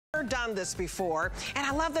done this before. And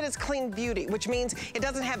I love that it's clean beauty, which means it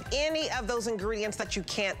doesn't have any of those ingredients that you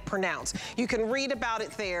can't pronounce. You can read about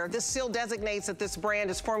it there. This seal designates that this brand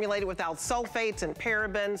is formulated without sulfates and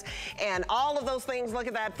parabens and all of those things. Look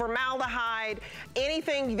at that, formaldehyde,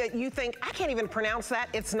 anything that you think, I can't even pronounce that,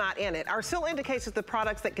 it's not in it. Our seal indicates that the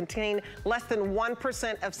products that contain less than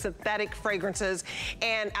 1% of synthetic fragrances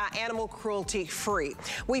and animal cruelty free.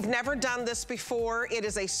 We've never done this before. It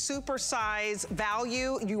is a super size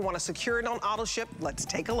value. You want to secure it on auto ship. Let's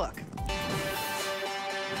take a look.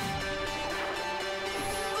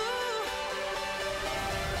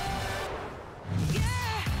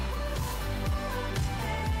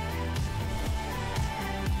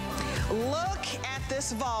 Look at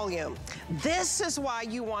this volume. This is why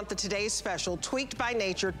you want the Today's Special Tweaked by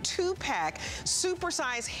Nature 2-pack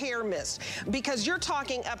Supersize Hair Mist, because you're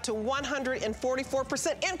talking up to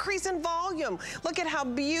 144% increase in volume. Look at how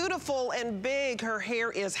beautiful and big her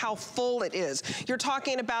hair is, how full it is. You're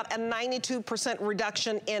talking about a 92%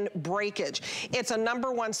 reduction in breakage. It's a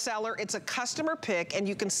 #1 seller. It's a customer pick, and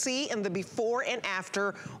you can see in the before and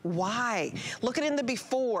after why. Look at in the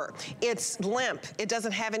before. It's limp. It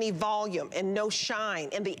doesn't have any volume and no shine.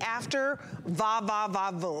 In the after,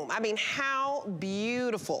 va-va-va-voom. I mean, how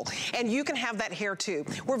beautiful. And you can have that hair too.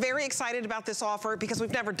 We're very excited about this offer because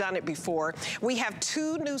we've never done it before. We have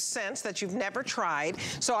 2 new scents that you've never tried.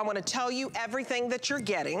 So I want to tell you everything that you're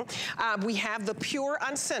getting. We have the Pure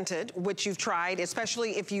Unscented, which you've tried,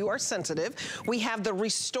 especially if you are sensitive. We have the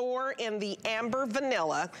Restore in the Amber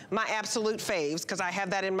Vanilla, my absolute faves, because I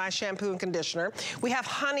have that in my shampoo and conditioner. We have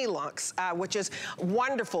Honey Lunks, which is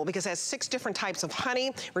wonderful because it has 6 different types of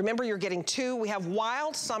honey. Remember, you're getting 2. We have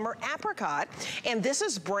Wild Summer Apricot, and this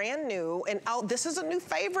is brand new, and oh, this is a new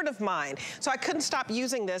favorite of mine. So I couldn't stop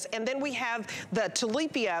using this. And then we have the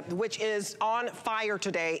Tulipia, which is on fire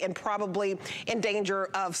today and probably in danger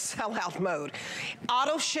of sellout mode.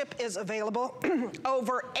 Auto ship is available.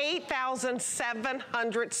 Over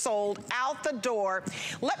 8,700 sold out the door.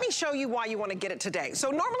 Let me show you why you want to get it today. So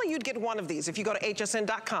normally you'd get one of these. If you go to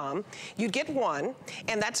hsn.com, you'd get one,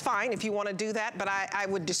 and that's fine if you want to do that, but I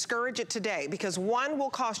would discourage it today because one will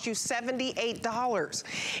cost you $78.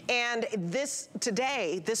 And this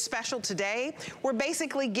today, this special today, we're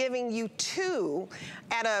basically giving you 2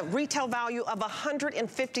 at a retail value of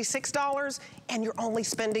 $156, and you're only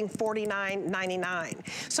spending $49.99.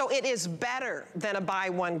 So it is better than a buy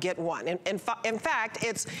one, get one. In fact,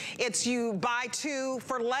 it's you buy 2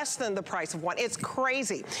 for less than the price of one. It's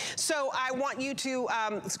crazy. So I want you to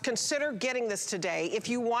consider getting this today. If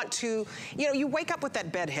you want to, you know, you wake up with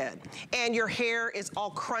that bedhead and your hair is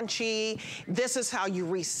all crunchy. This is how you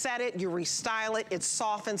reset it, you restyle it, it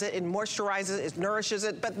softens it, it moisturizes it, it nourishes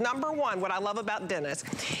it. But #1, what I love about Dennis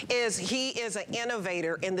is he is an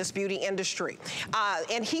innovator in this beauty industry.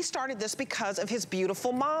 And he started this because of his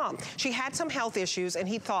beautiful mom. She had some health issues and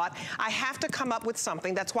he thought, I have to come up with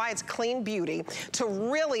something, that's why it's clean beauty, to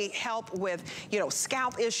really help with, you know,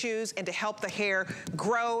 scalp issues and to help the hair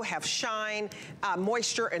grow, have shine,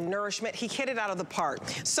 moisture and nourishment. He hit it out of the park.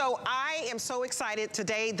 So I am so excited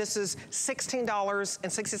today. This is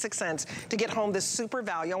 $16.66 to get home this super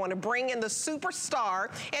value. I want to bring in the superstar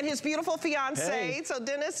and his beautiful fiance. Hey. So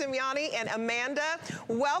Dennis, Simeoni, and Amanda,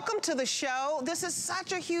 welcome to the show. This is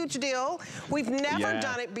such a huge deal. We've never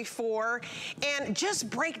done it before. And just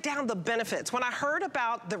break down the benefits. When I heard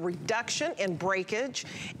about the reduction in breakage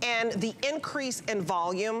and the increase in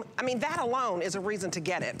volume, I mean, that alone is a reason to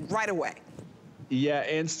get it right away. Yeah,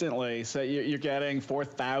 instantly. So you're getting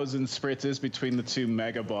 4,000 spritzes between the 2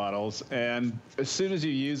 mega bottles. And as soon as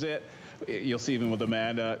you use it, you'll see even with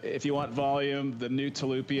Amanda, if you want volume, the new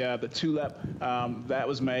Tulipia, the Tulip, that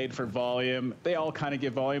was made for volume. They all kind of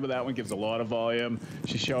give volume, but that one gives a lot of volume.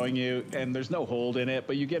 She's showing you, and there's no hold in it,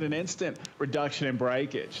 but you get an instant reduction in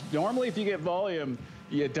breakage. Normally, if you get volume,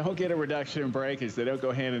 you don't get a reduction in breakage. They don't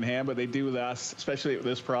go hand in hand, but they do with us, especially with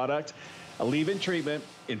this product. A leave-in treatment,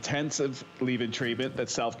 intensive leave-in treatment that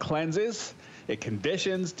self-cleanses. It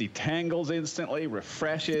conditions, detangles instantly,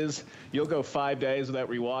 refreshes. You'll go 5 days without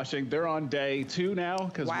rewashing. They're on day 2 now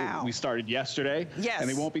because we started yesterday. Yes. And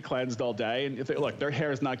they won't be cleansed all day. And look, their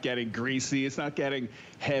hair is not getting greasy. It's not getting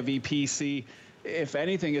heavy, piecey. If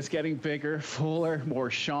anything, it's getting bigger, fuller, more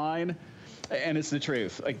shine. And it's the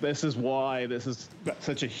truth. Like, this is why this is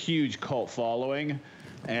such a huge cult following.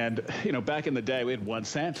 And, you know, back in the day, we had 1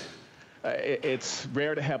 cent. It's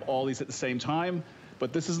rare to have all these at the same time,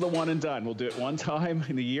 but this is the one and done. We'll do it one time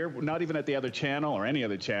in a year, not even at the other channel or any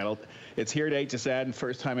other channel. It's here at HSN,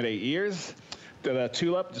 first time in 8 years. The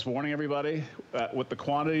tulip, just warning everybody, with the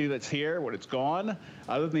quantity that's here, when it's gone,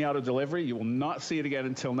 other than the auto delivery, you will not see it again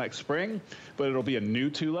until next spring, but it'll be a new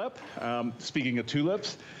tulip. Speaking of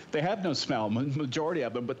tulips, they have no smell, majority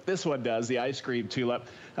of them, but this one does, the ice cream tulip.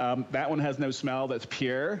 That one has no smell, that's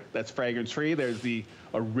pure, that's fragrance-free. There's the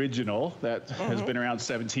original that has been around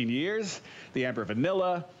 17 years, the amber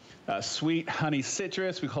vanilla, sweet honey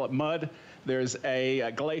citrus, we call it mud. There's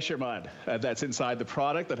a glacier mud that's inside the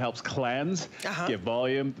product that helps cleanse, give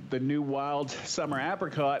volume. The new wild summer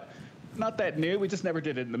apricot, not that new, we just never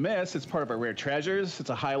did it in the mist. It's part of our rare treasures. It's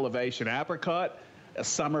a high elevation apricot, a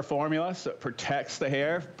summer formula, so it protects the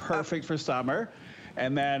hair, perfect for summer.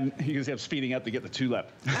 And then you just have speeding up to get the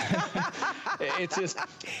tulip. It's just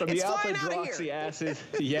from the alpha hydroxy acid.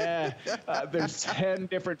 Yeah, there's 10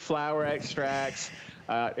 different flower extracts.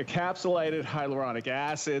 Encapsulated hyaluronic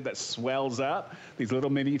acid that swells up these little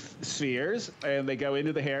mini spheres, and they go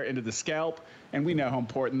into the hair, into the scalp, and we know how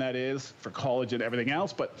important that is for collagen and everything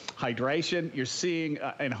else. But hydration, you're seeing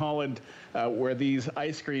in Holland where these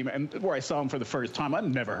ice cream, and where I saw them for the first time, I've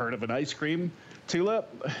never heard of an ice cream tulip.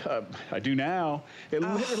 I do now. It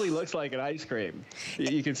literally looks like an ice cream.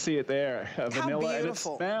 You can see it there, vanilla, and it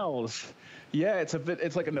smells. Yeah,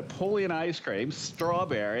 it's like a Napoleon ice cream,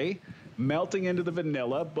 strawberry, melting into the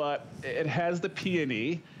vanilla, but it has the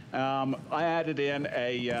peony. I added in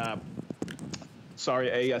a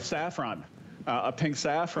saffron, a pink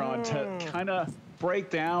saffron to kind of break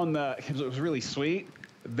down because it was really sweet.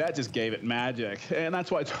 That just gave it magic. And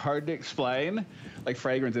that's why it's hard to explain. Like,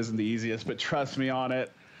 fragrance isn't the easiest, but trust me on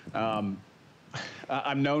it.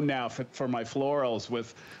 I'm known now for my florals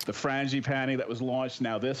with the frangipani that was launched.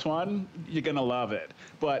 Now this one, you're going to love it.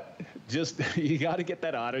 But just, you got to get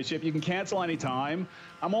that auto ship. You can cancel any time.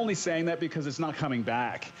 I'm only saying that because it's not coming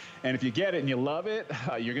back. And if you get it and you love it,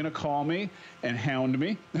 you're going to call me and hound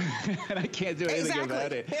me. And I can't do anything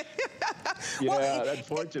about it. Well,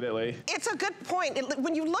 unfortunately. It's a good point.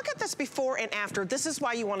 When you look at this before and after, this is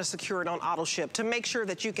why you want to secure it on auto ship, to make sure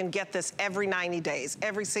that you can get this every 90 days,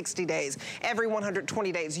 every 60 days, every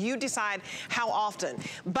 120 days. You decide how often.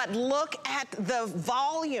 But look at the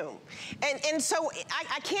volume. And so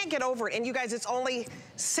I can't get over it. And you guys, it's only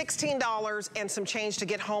 $16 and some change to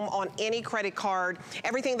get home on any credit card.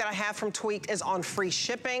 Everything that I have from Tweaked is on free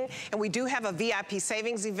shipping. And we do have a VIP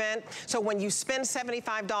savings event. So when you spend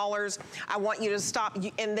 $75, I want you to stop,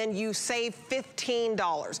 and then you save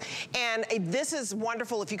 $15. And this is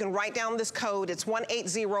wonderful. If you can write down this code, it's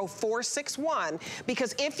 180461,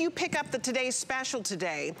 because if you pick up the Today's Special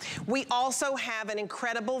today, we also have an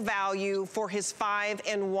incredible value for his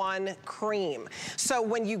 5-in-1 cream. So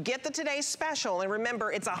when you get the Today's Special, and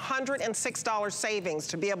remember, it's $106 savings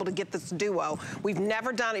to be able to get this duo. We've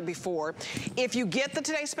never done it before. If you get the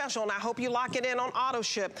Today's Special, and I hope you lock it in on auto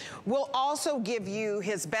ship, we'll also give you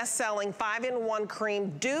his best-selling 5-in-1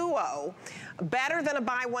 cream duo, better than a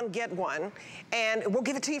buy one, get one, and we'll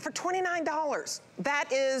give it to you for $29.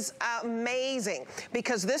 That is amazing,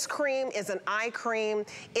 because this cream is an eye cream,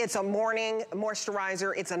 it's a morning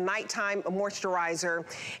moisturizer, it's a nighttime moisturizer,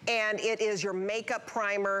 and it is your makeup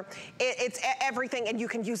primer. It's everything, and you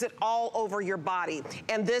can use it all over your body.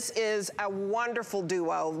 And this is a wonderful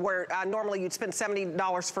duo where normally you'd spend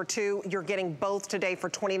 $70 for two. You're getting both today for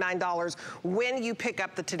 $29 when you pick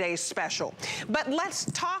up the Today's Special. But let's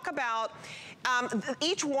talk about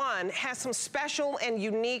each one has some special and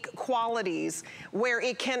unique qualities where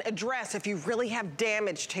it can address if you really have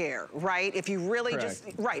damaged hair, right? If you really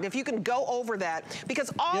if you can go over that,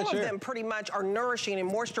 because all of them pretty much are nourishing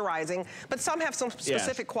and moisturizing, but some have some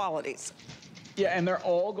specific qualities. Yeah, and they're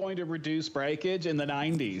all going to reduce breakage in the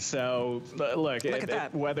 90s. So look at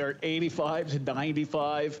that. Whether 85 to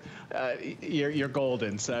 95, you're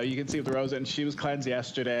golden. So you can see with the Rosa, and she was cleansed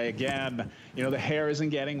yesterday. Again, you know, the hair isn't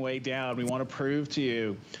getting way down. We want to prove to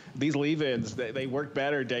you these leave-ins, they work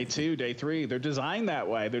better day 2, day 3. They're designed that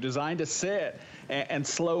way. They're designed to sit and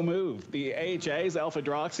slow move. The AHAs,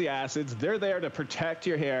 alpha-hydroxy acids, they're there to protect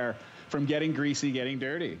your hair from getting greasy, getting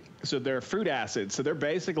dirty. So they're fruit acids. So they're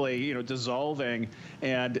basically, you know, dissolving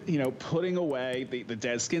and, you know, putting away the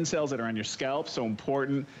dead skin cells that are on your scalp, so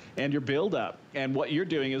important, and your buildup. And what you're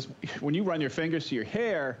doing is when you run your fingers to your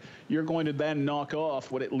hair, you're going to then knock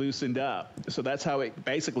off what it loosened up. So that's how it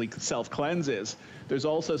basically self-cleanses. There's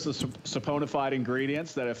also some saponified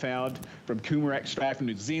ingredients that are found from coumarin extract from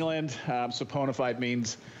New Zealand. Saponified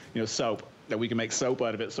means, you know, soap. that we can make soap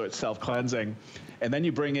out of it, so it's self-cleansing. And then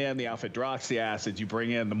you bring in the alpha-hydroxy acids, you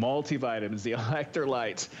bring in the multivitamins, the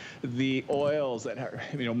electrolytes, the oils that are,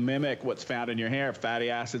 mimic what's found in your hair,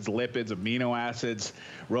 fatty acids, lipids, amino acids,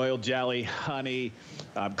 royal jelly, honey,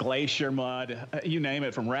 glacier mud, you name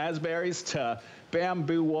it, from raspberries to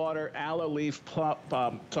bamboo water, aloe leaf pulp,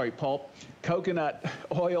 coconut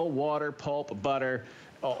oil, water, pulp, butter,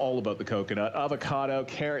 all about the coconut, avocado,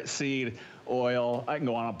 carrot seed oil. I can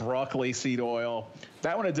go on, broccoli seed oil.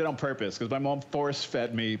 That one I did on purpose because my mom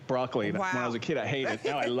force-fed me broccoli. Wow. When I was a kid, I hated it.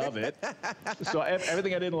 Now I love it. So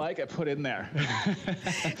everything I didn't like, I put in there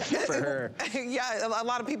for her. Yeah, a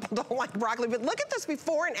lot of people don't like broccoli, but look at this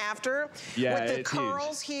before and after with the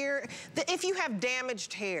curls huge. Here. If you have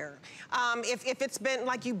damaged hair, if it's been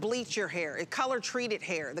like you bleach your hair, color-treated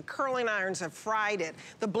hair, the curling irons have fried it,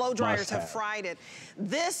 the blow dryers have fried it.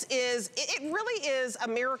 This is, it really is a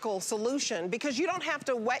miracle solution because you don't have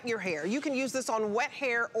to wet your hair. You can use this on wet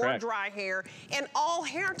hair or Correct. Dry hair and all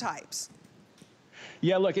hair types.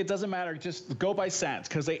 Yeah, look, it doesn't matter. Just go by scent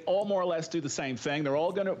because they all more or less do the same thing. They're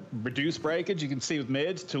all going to reduce breakage. You can see with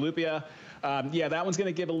mids, tulipia. Yeah, that one's going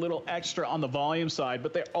to give a little extra on the volume side,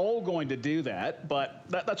 but they're all going to do that. But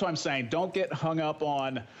that's what I'm saying. Don't get hung up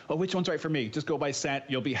on, oh, which one's right for me? Just go by scent.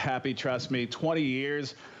 You'll be happy. Trust me. 20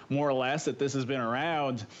 years, more or less, that this has been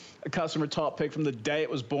around. A customer top pick from the day it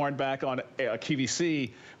was born back on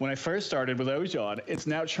QVC. When I first started with Ojon, it's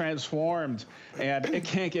now transformed, and it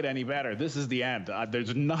can't get any better. This is the end.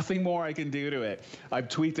 There's nothing more I can do to it. I've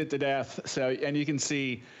tweaked it to death. So, and you can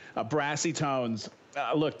see brassy tones.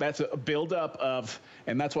 Look, that's a buildup of,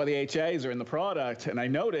 and that's why the HAs are in the product. And I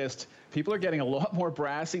noticed people are getting a lot more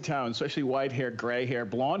brassy tones, especially white hair, gray hair,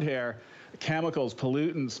 blonde hair, chemicals,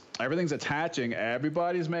 pollutants, everything's attaching.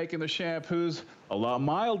 Everybody's making the shampoos a lot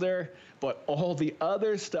milder, but all the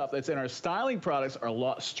other stuff that's in our styling products are a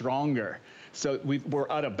lot stronger. So we're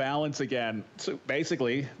out of balance again. So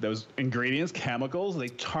basically, those ingredients, chemicals, they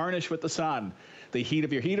tarnish with the sun. The heat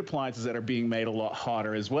of your heat appliances that are being made a lot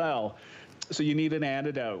hotter as well. So you need an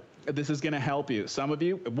antidote. This is going to help you. Some of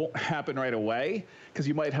you, it won't happen right away because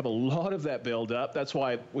you might have a lot of that buildup. That's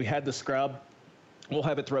why we had the scrub. We'll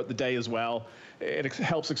have it throughout the day as well. It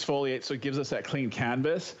helps exfoliate, so it gives us that clean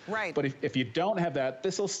canvas. Right. But if you don't have that,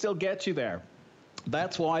 this will still get you there.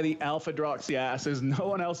 That's why the alpha-hydroxy acids, no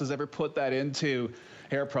one else has ever put that into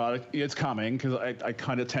hair product. It's coming because I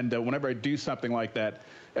kind of tend to, whenever I do something like that,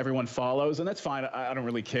 everyone follows, and that's fine. I don't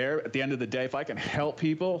really care. At the end of the day, if I can help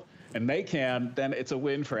people and they can, then it's a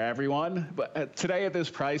win for everyone. But today at this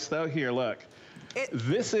price, though, here, look.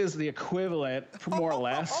 This is the equivalent, more or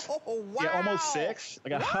less, wow. Yeah, almost $6,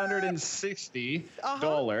 like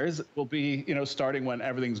 $160 will be, starting when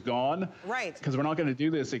everything's gone. Right. Because we're not going to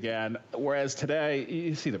do this again. Whereas today,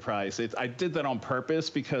 you see the price. I did that on purpose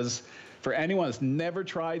because for anyone that's never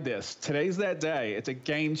tried this, today's that day. It's a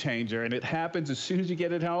game changer, and it happens as soon as you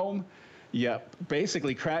get it home. Yeah,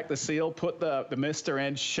 basically crack the seal, put the mister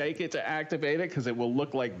in, shake it to activate it because it will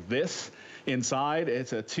look like this inside.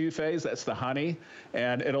 It's a two-phase, that's the honey,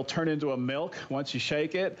 and it'll turn into a milk once you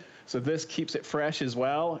shake it. So this keeps it fresh as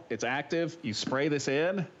well. It's active. You spray this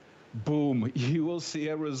in, boom, you will see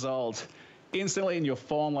a result instantly, and you'll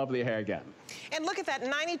fall in love with your hair again. And look at that,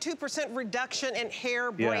 92% reduction in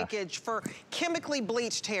hair breakage for chemically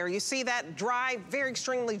bleached hair. You see that dry, very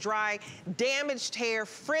extremely dry, damaged hair,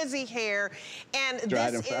 frizzy hair. And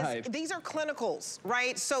these are clinicals,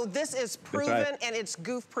 right? So this is proven and it's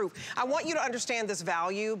goof proof. I want you to understand this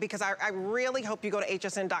value because I really hope you go to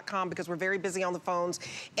hsn.com because we're very busy on the phones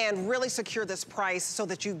and really secure this price so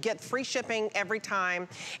that you get free shipping every time.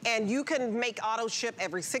 And you can make auto ship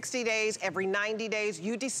every 60 days, every 90 days.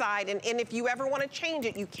 You decide, and if you ever want to change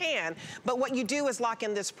it, you can. But what you do is lock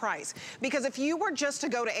in this price. Because if you were just to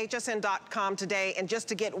go to hsn.com today and just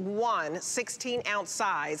to get one 16-ounce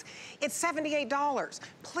size, it's $78.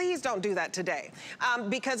 Please don't do that today.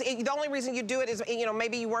 Because the only reason you do it is,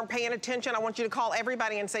 maybe you weren't paying attention. I want you to call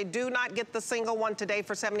everybody and say, do not get the single one today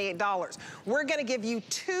for $78. We're going to give you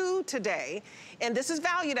two today, and this is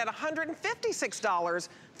valued at $156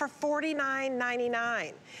 for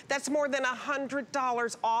 $49.99. That's more than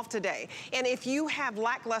 $100 off today. And if you have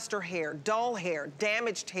lackluster hair, dull hair,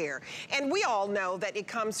 damaged hair, and we all know that it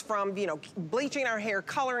comes from, bleaching our hair,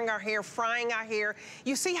 coloring our hair, frying our hair.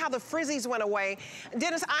 You see how the frizzies went away.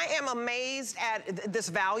 Dennis, I am amazed at this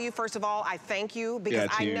value. First of all, I thank you because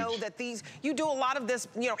I know that you do a lot of this,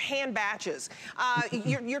 hand batches.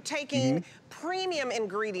 You're taking premium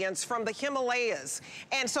ingredients from the Himalayas.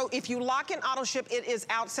 And so if you lock in auto ship, it is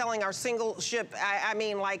outstanding. outselling our single ship, I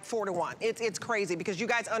mean like 4 to 1. It's crazy because you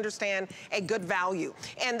guys understand a good value.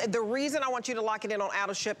 And the reason I want you to lock it in on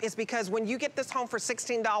auto ship is because when you get this home for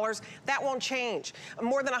 $16, that won't change.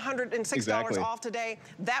 More than $106 off today,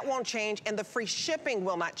 that won't change, and the free shipping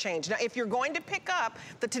will not change. Now, if you're going to pick up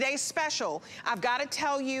the today's special, I've got to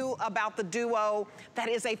tell you about the duo that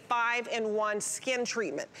is a 5-in-1 skin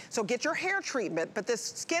treatment. So get your hair treatment, but this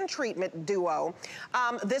skin treatment duo,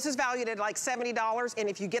 this is valued at like $70, and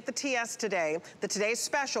if you get the TS today, the today's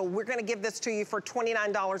special, we're gonna give this to you for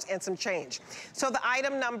 $29 and some change. So the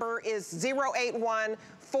item number is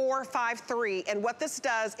 081453, and what this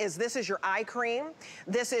does is this is your eye cream,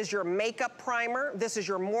 this is your makeup primer, this is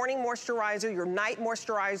your morning moisturizer, your night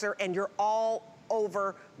moisturizer, and your all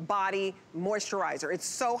over body moisturizer. It's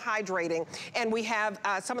so hydrating, and we have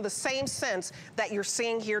some of the same scents that you're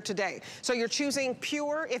seeing here today. So you're choosing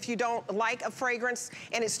pure if you don't like a fragrance,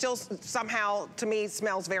 and it still somehow, to me,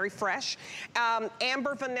 smells very fresh.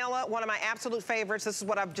 Amber vanilla, one of my absolute favorites. This is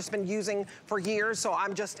what I've just been using for years, so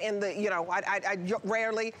I'm just in the, you know, I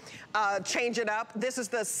rarely change it up. This is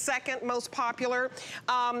the second most popular.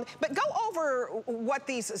 But go over what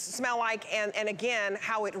these smell like, and again,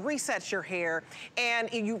 how it resets your hair,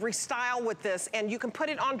 and you restyle with this, and you can put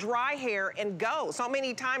it on dry hair and go. So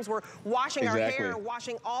many times we're washing our hair,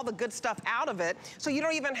 washing all the good stuff out of it, so you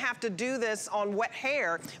don't even have to do this on wet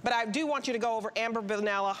hair. But I do want you to go over Amber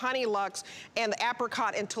Vanilla, Honey Lux, and the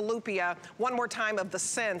Apricot and Tulipia one more time of the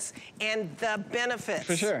scents and the benefits.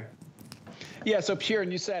 For sure. Yeah, so pure,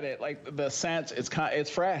 and you said it, like the scent, it's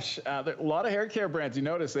fresh. A lot of hair care brands, you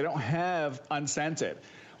notice, they don't have unscented.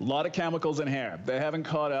 A lot of chemicals in hair. They haven't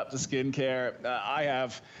caught up to skincare. I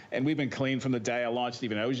have, and we've been clean from the day I launched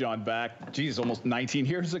even Ojon back, geez, almost 19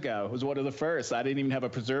 years ago. It was one of the first. I didn't even have a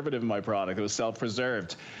preservative in my product. It was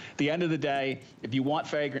self-preserved. At the end of the day, if you want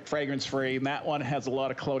fragrance-free, and that one has a lot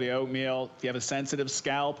of cloudy oatmeal. If you have a sensitive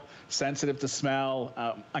scalp, sensitive to smell,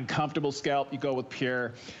 uncomfortable scalp, you go with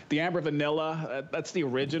pure. The Amber Vanilla, that's the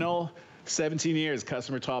original. 17 years,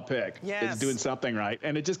 customer top pick. Yes. It's doing something right.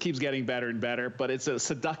 And it just keeps getting better and better. But it's a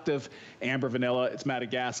seductive Amber Vanilla. It's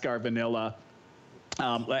Madagascar Vanilla.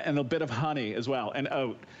 And a bit of honey as well, and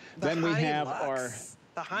oat. Then we have our...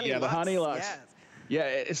 The Honey Yeah, Lux. the Honey Lux. Yes. Yeah,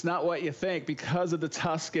 it's not what you think. Because of the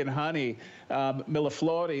Tuscan honey,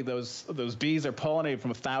 milleflori, those bees are pollinated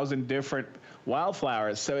from 1,000 different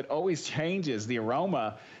wildflowers, so it always changes. The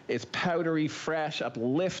aroma is powdery, fresh,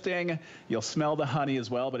 uplifting. You'll smell the honey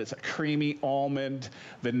as well, but it's a creamy almond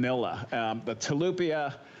vanilla. The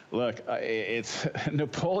Tulipia, look, it's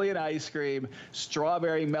Napoleon ice cream,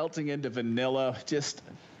 strawberry melting into vanilla, just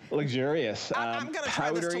luxurious. I'm gonna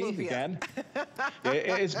try this powdery Tulipia. again.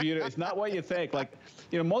 It's beautiful. It's not what you think. Like,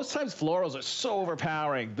 you know, most times florals are so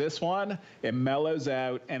overpowering. This one, it mellows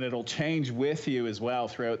out, and it'll change with you as well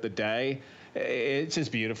throughout the day. It's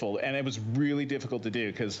just beautiful, and it was really difficult to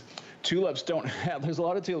do because tulips don't have, there's a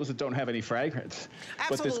lot of tulips that don't have any fragrance.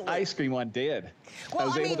 Absolutely. But this ice cream one did. Well, I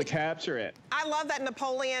was able to capture it. I love that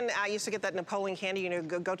Napoleon. I used to get that Napoleon candy, you know,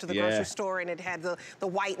 go to the grocery store, and it had the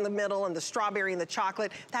white in the middle and the strawberry and the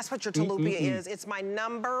chocolate. That's what your Tulipia is. It's my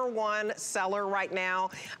 #1 seller right now.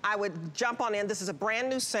 I would jump on in. This is a brand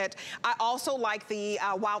new scent. I also like the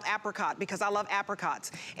wild apricot because I love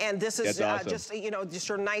apricots. And this is awesome. just, you know, just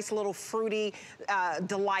your nice little fruity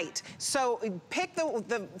delight. So pick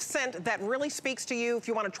the scent that really speaks to you. If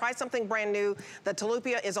you want to try something brand new, the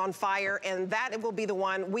Tulipia is on fire, and that will be the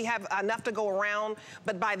one. We have enough to go around,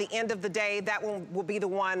 but by the end of the day, that one will be the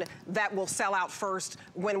one that will sell out first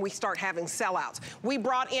when we start having sellouts. We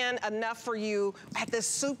brought in enough for you at this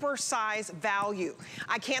super size value.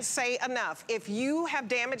 I can't say enough. If you have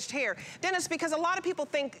damaged hair, Dennis, because a lot of people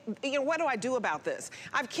think, you know, what do I do about this?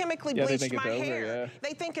 I've chemically bleached my hair.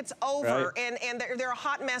 They think it's over, and they're a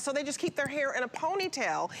hot mess, so they just keep their hair in a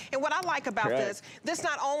ponytail. And what I like about this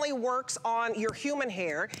not only works on your human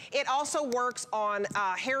hair, it also works on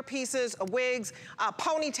hair pieces, wigs,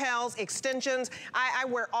 ponytails, extensions. I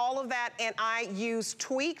wear all of that, and I use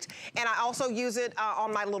Tweaked, and I also use it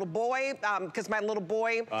on my little boy, because my little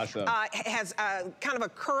boy has kind of a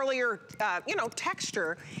curlier, you know,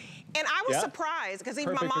 texture. And I was surprised, because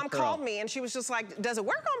even my mom called me, and she was just like, does it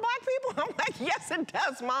work on black people? I'm like, yes, it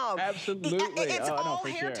does, Mom. Absolutely. It's all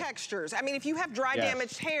hair textures. I mean, if you have dry,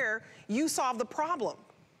 damaged hair, you solve the problem.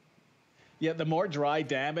 Yeah, the more dry,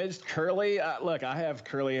 damaged, curly, look, I have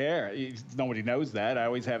curly hair. Nobody knows that. I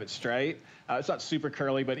always have it straight. It's not super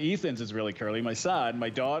curly, but Ethan's is really curly. My son, my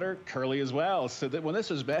daughter, curly as well. So that when this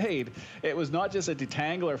was made, it was not just a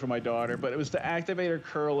detangler for my daughter, but it was to activate her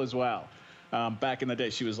curl as well. Back in the day,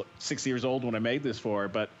 she was 6 years old when I made this for her,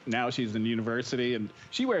 but now she's in university and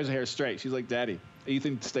she wears her hair straight. She's like, Daddy,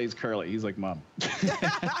 Ethan stays curly. He's like, Mom. Well,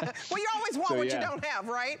 you always want what you don't have,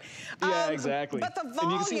 right? Yeah, exactly. But the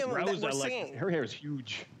volume that we're seeing. Her hair is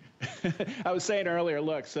huge. I was saying earlier,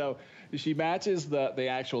 look, so she matches the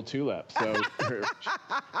actual tulip. So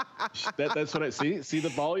that's what I see. See the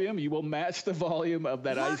volume? You will match the volume of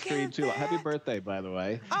that ice cream tulip. Happy birthday, by the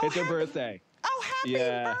way. Oh, it's her birthday. Oh, happy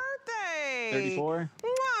birthday. 34?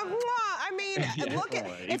 Mwah, mwah. I mean, look at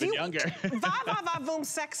even younger. Va voom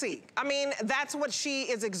sexy. I mean, that's what she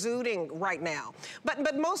is exuding right now.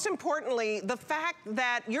 But most importantly, the fact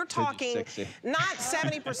that you're talking not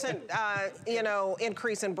 70% you know,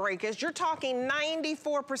 increase in breakage, you're talking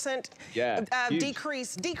 94%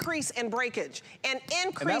 decrease in breakage and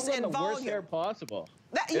increase in volume. And that was the worst hair possible.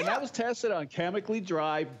 And that was tested on chemically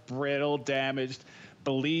dry, brittle, damaged,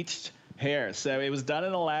 bleached hair. So it was done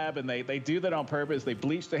in a lab, and they do that on purpose. They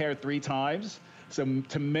bleach the hair 3 times. So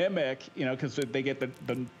to mimic, you know, because they get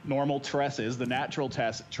the normal tresses, the natural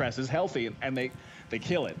tresses healthy, and they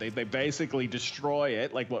kill it. They basically destroy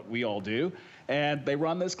it like what we all do. And they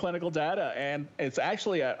run this clinical data, and it's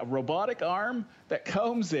actually a robotic arm that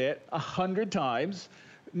combs it 100 times.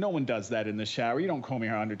 No one does that in the shower. You don't comb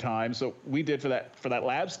your hair 100 times. So we did for that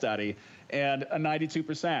lab study, and a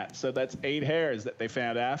 92%. So that's 8 hairs that they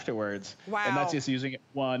found afterwards. Wow. And that's just using it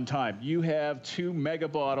 1 time. You have 2 mega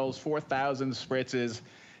bottles, 4,000 spritzes,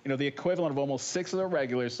 you know, the equivalent of almost 6 of the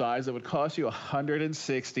regular size. That would cost you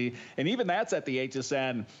 $160. And even that's at the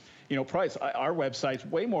HSN, you know, price. Our website's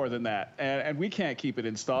way more than that. And we can't keep it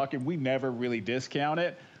in stock, and we never really discount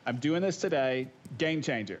it. I'm doing this today, game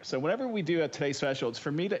changer. So whenever we do a Today Special, it's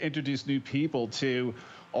for me to introduce new people to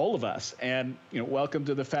all of us, and you know, welcome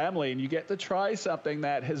to the family. And you get to try something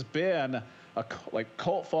that has been a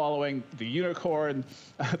cult following, the unicorn,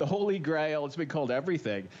 the holy grail. It's been called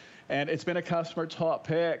everything, and it's been a customer top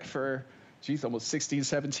pick for, geez, almost 16,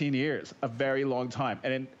 17 years, a very long time.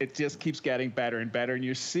 And it just keeps getting better and better. And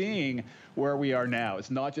you're seeing where we are now.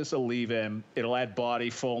 It's not just a leave-in. It'll add body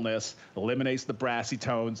fullness, eliminates the brassy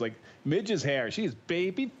tones. Like Midge's hair, she is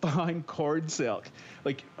baby fine corn silk.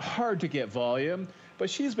 Like hard to get volume, but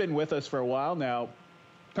she's been with us for a while now.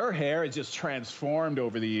 Her hair has just transformed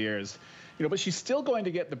over the years. You know, but she's still going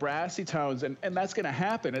to get the brassy tones, and that's going to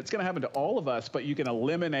happen. It's going to happen to all of us, but you can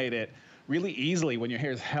eliminate it really easily when your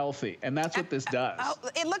hair is healthy, and that's what this does.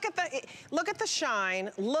 Look at the shine.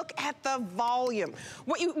 Look at the volume.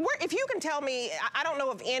 If you can tell me, I don't know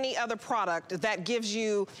of any other product that gives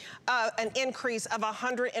you an increase of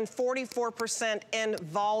 144% in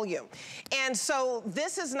volume. And so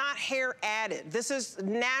this is not hair added. This is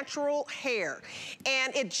natural hair,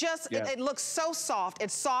 and it just it looks so soft.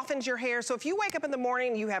 It softens your hair. So if you wake up in the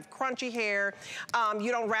morning, you have crunchy hair,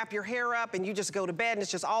 you don't wrap your hair up, and you just go to bed, and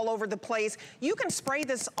it's just all over the place. You can spray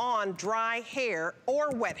this on dry hair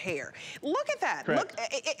or wet hair. Look at that. Correct.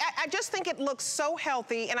 Look, I just think it looks so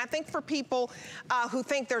healthy, and I think for people who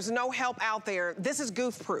think there's no help out there, this is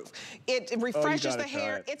goof-proof. It refreshes the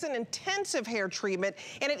hair. It's an intensive hair treatment,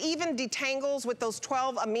 and it even detangles with those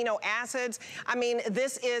 12 amino acids. I mean,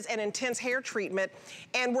 this is an intense hair treatment,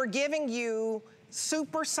 and we're giving you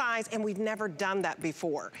super size, and we've never done that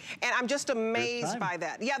before. And I'm just amazed by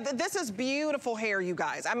that. Yeah, this is beautiful hair, you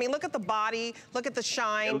guys. I mean, look at the body, look at the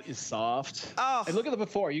shine. It is soft. Oh. And look at the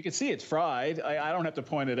before. You can see it's fried. I don't have to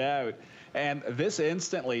point it out. And this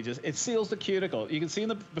instantly it seals the cuticle. You can see in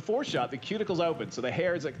the before shot, the cuticle's open. So the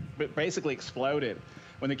hair is basically exploded.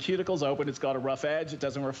 When the cuticle's open, it's got a rough edge. It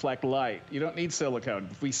doesn't reflect light. You don't need silicone.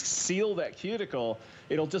 If we seal that cuticle,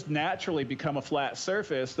 it'll just naturally become a flat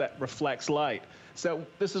surface that reflects light. So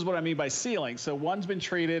this is what I mean by sealing. So one's been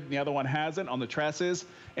treated and the other one hasn't on the tresses.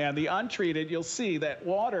 And the untreated, you'll see that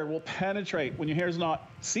water will penetrate when your hair's not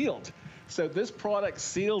sealed. So this product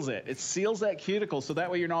seals it. It seals that cuticle so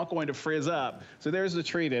that way you're not going to frizz up. So there's the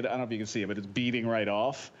treated. I don't know if you can see it, but it's beading right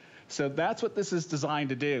off. So that's what this is designed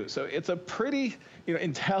to do. So it's a pretty, you know,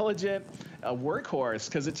 intelligent workhorse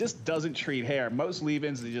because it just doesn't treat hair. Most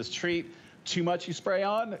leave-ins, they just treat. Too much you spray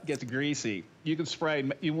on, it gets greasy. You can spray,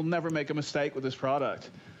 you will never make a mistake with this product.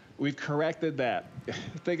 We've corrected that.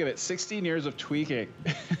 Think of it, 16 years of tweaking.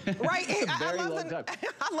 Right, Very long time.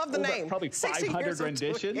 I love the name. Probably 500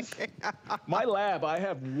 renditions. My lab, I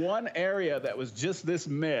have one area that was just this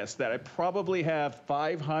mist that I probably have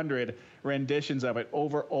 500 renditions of it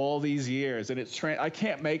over all these years. And it's I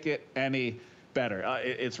can't make it any better.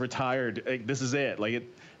 It's retired. This is it.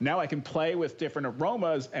 Now I can play with different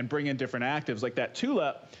aromas and bring in different actives like that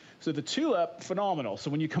tulip. So the tulip, phenomenal. So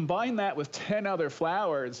when you combine that with 10 other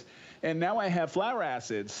flowers, and now I have flower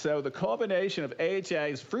acids. So the combination of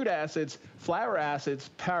AHAs, fruit acids, flower acids,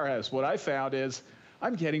 powerhouse. What I found is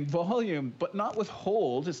I'm getting volume, but not with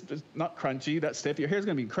hold. It's not crunchy, that stiff. Your hair's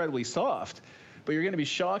gonna be incredibly soft, but you're gonna be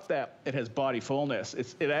shocked that it has body fullness.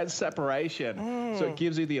 It adds separation. So it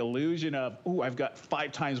gives you the illusion of, ooh, I've got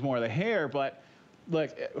 5 times more of the hair, but look,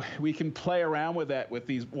 we can play around with that with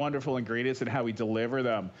these wonderful ingredients and how we deliver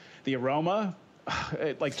them. The aroma,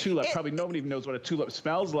 like tulip, probably nobody even knows what a tulip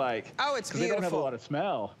smells like. Oh, it's beautiful. They don't have a lot of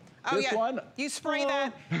smell. Oh, this one, you spray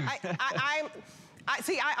that.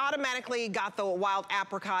 See, I automatically got the wild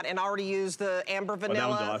apricot and already used the amber vanilla. Oh,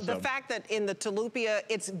 that was awesome. The fact that in the tulipia,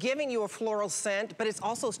 it's giving you a floral scent, but it's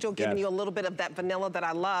also still giving you a little bit of that vanilla that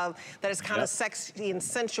I love, that is kind of sexy and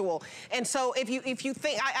sensual. And so if you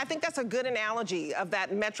think, I think that's a good analogy of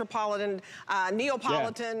that metropolitan,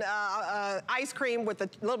 Neapolitan ice cream with a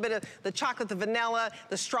little bit of the chocolate, the vanilla,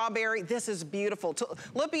 the strawberry. This is beautiful.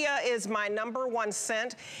 Tulipia is my #1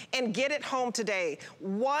 scent, and get it home today.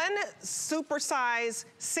 One supersize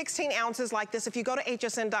 16 ounces like this, if you go to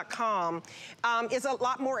hsn.com, is a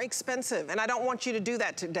lot more expensive, and I don't want you to do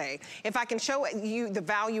that today. If I can show you the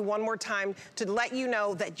value one more time to let you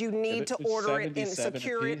know that you need to order it and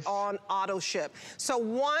secure it on auto ship. So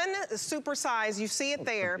one supersize, you see it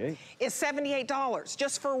there, is $78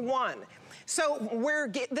 just for one. So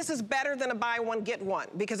this is better than a buy one, get one,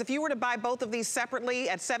 because if you were to buy both of these separately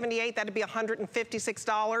at $78, that'd be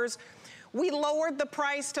 $156. We lowered the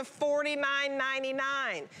price to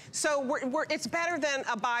 $49.99. So it's better than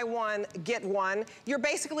a buy one, get one. You're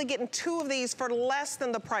basically getting 2 of these for less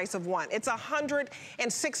than the price of one. It's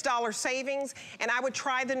 $106 savings, and I would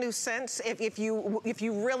try the new scents if you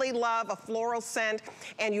really love a floral scent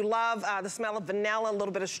and you love the smell of vanilla, a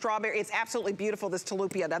little bit of strawberry. It's absolutely beautiful, this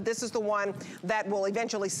tulipia. Now, this is the one that will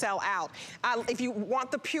eventually sell out. If you want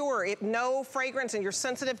the pure, no fragrance and you're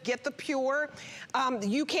sensitive, get the pure.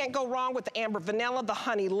 You can't go wrong with the amber vanilla, the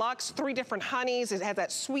honey luxe, 3 different honeys. It has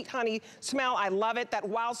that sweet honey smell. I love it. That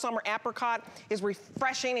wild summer apricot is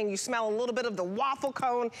refreshing, and you smell a little bit of the waffle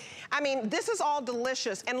cone. I mean, this is all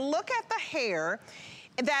delicious. And look at the hair.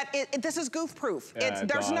 This is goof proof. There's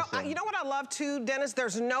awesome. You know what I love too, Dennis?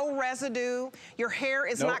 There's no residue. Your hair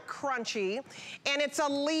is not crunchy, and it's a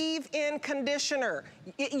leave-in conditioner.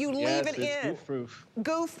 You leave it in. Goof proof.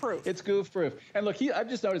 Goof proof. It's goof proof. And look, I've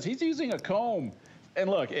just noticed he's using a comb. And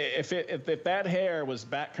look, if that hair was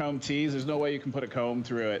back comb teased, there's no way you can put a comb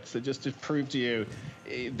through it. So just to prove to you,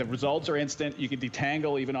 the results are instant. You can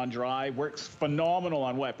detangle even on dry. Works phenomenal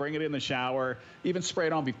on wet. Bring it in the shower. Even spray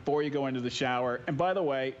it on before you go into the shower. And by the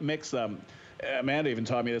way, mix them. Amanda even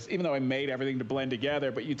taught me this, even though I made everything to blend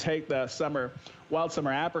together, but you take the wild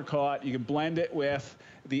summer apricot, you can blend it with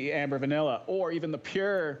the amber vanilla, or even the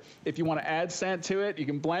pure. If you want to add scent to it, you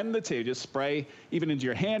can blend the 2. Just spray even into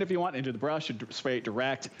your hand if you want, into the brush, or spray it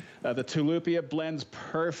direct. The tulipia blends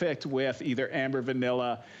perfect with either amber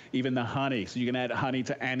vanilla, even the honey. So you can add honey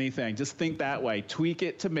to anything. Just think that way. Tweak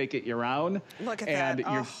it to make it your own. Look at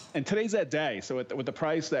that. And today's that day. So with the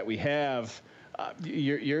price that we have,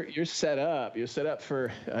 you're set up. You're set up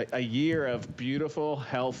for a year of beautiful,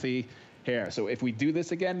 healthy hair. So if we do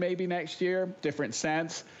this again, maybe next year, different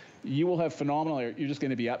scents, you will have phenomenal hair. You're just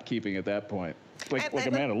going to be upkeeping at that point. Like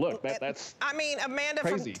Amanda, look, that's I mean, Amanda,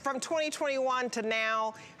 crazy. from 2021 to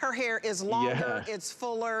now, her hair is longer, it's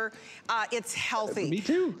fuller, it's healthy. Me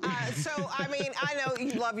too. So, I mean, I know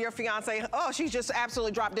you love your fiance. Oh, she's just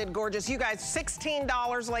absolutely drop dead gorgeous. You guys,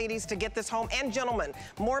 $16, ladies, to get this home. And gentlemen,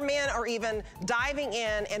 more men are even diving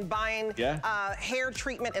in and buying hair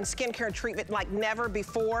treatment and skincare treatment like never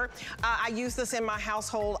before. I use this in my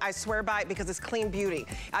household. I swear by it because it's clean beauty.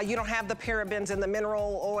 You don't have the parabens and the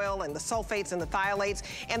mineral oil and the sulfates and the phthalates,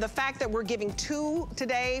 and the fact that we're giving 2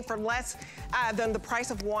 today for less than the price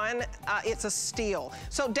of 1, it's a steal.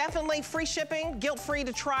 So definitely free shipping, guilt-free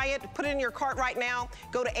to try it. Put it in your cart right now.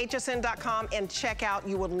 Go to hsn.com and check out.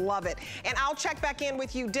 You would love it. And I'll check back in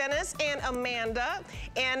with you, Dennis and Amanda,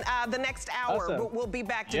 and the next hour we'll be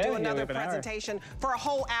back to do another presentation for a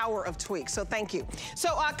whole hour of tweaks. So thank you.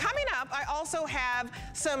 So coming up, I also have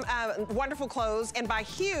some wonderful clothes, and by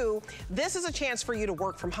Hue, this is a chance for you to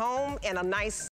work from home in a nice